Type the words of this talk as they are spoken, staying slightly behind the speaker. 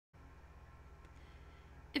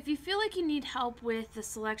If you feel like you need help with the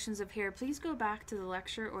selections of hair, please go back to the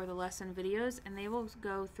lecture or the lesson videos and they will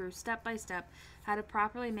go through step by step how to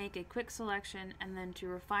properly make a quick selection and then to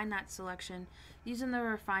refine that selection using the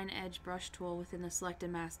Refine Edge brush tool within the Select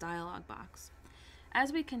and Mask dialog box.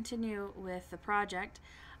 As we continue with the project,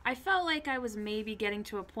 I felt like I was maybe getting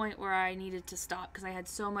to a point where I needed to stop because I had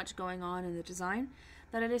so much going on in the design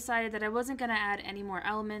that I decided that I wasn't going to add any more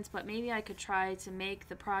elements, but maybe I could try to make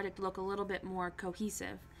the project look a little bit more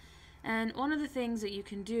cohesive. And one of the things that you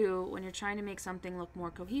can do when you're trying to make something look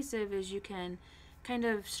more cohesive is you can kind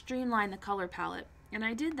of streamline the color palette. And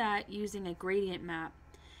I did that using a gradient map.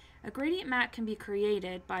 A gradient map can be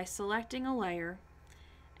created by selecting a layer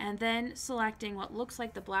and then selecting what looks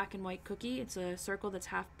like the black and white cookie. It's a circle that's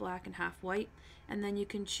half black and half white, and then you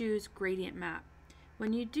can choose gradient map.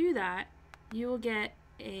 When you do that, you will get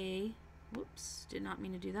a, whoops, did not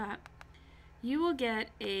mean to do that. You will get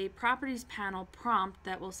a properties panel prompt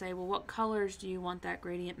that will say, well, what colors do you want that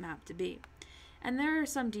gradient map to be? And there are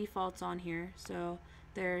some defaults on here, so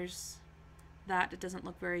there's that. It doesn't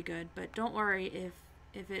look very good, but don't worry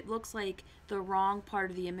if it looks like the wrong part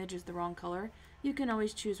of the image is the wrong color, you can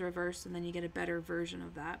always choose reverse and then you get a better version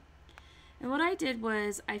of that. And what I did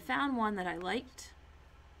was I found one that I liked.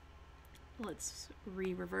 Let's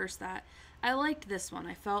reverse that. I liked this one.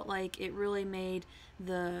 I felt like it really made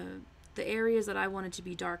the areas that I wanted to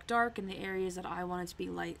be dark, dark, and the areas that I wanted to be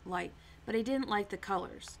light, light. But I didn't like the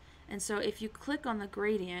colors. And so if you click on the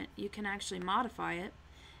gradient, you can actually modify it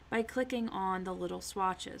by clicking on the little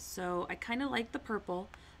swatches. So I kind of like the purple,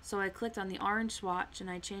 so I clicked on the orange swatch and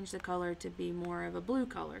I changed the color to be more of a blue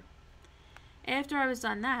color. After I was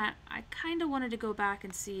done that, I kind of wanted to go back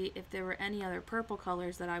and see if there were any other purple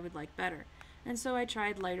colors that I would like better. And so I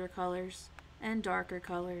tried lighter colors and darker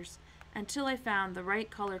colors until I found the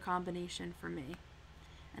right color combination for me.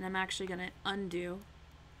 And I'm actually going to undo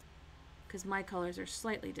because my colors are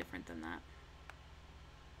slightly different than that.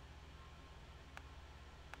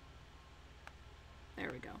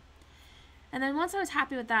 There we go. And then once I was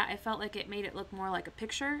happy with that, I felt like it made it look more like a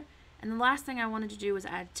picture. And the last thing I wanted to do was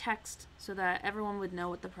add text so that everyone would know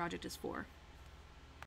what the project is for.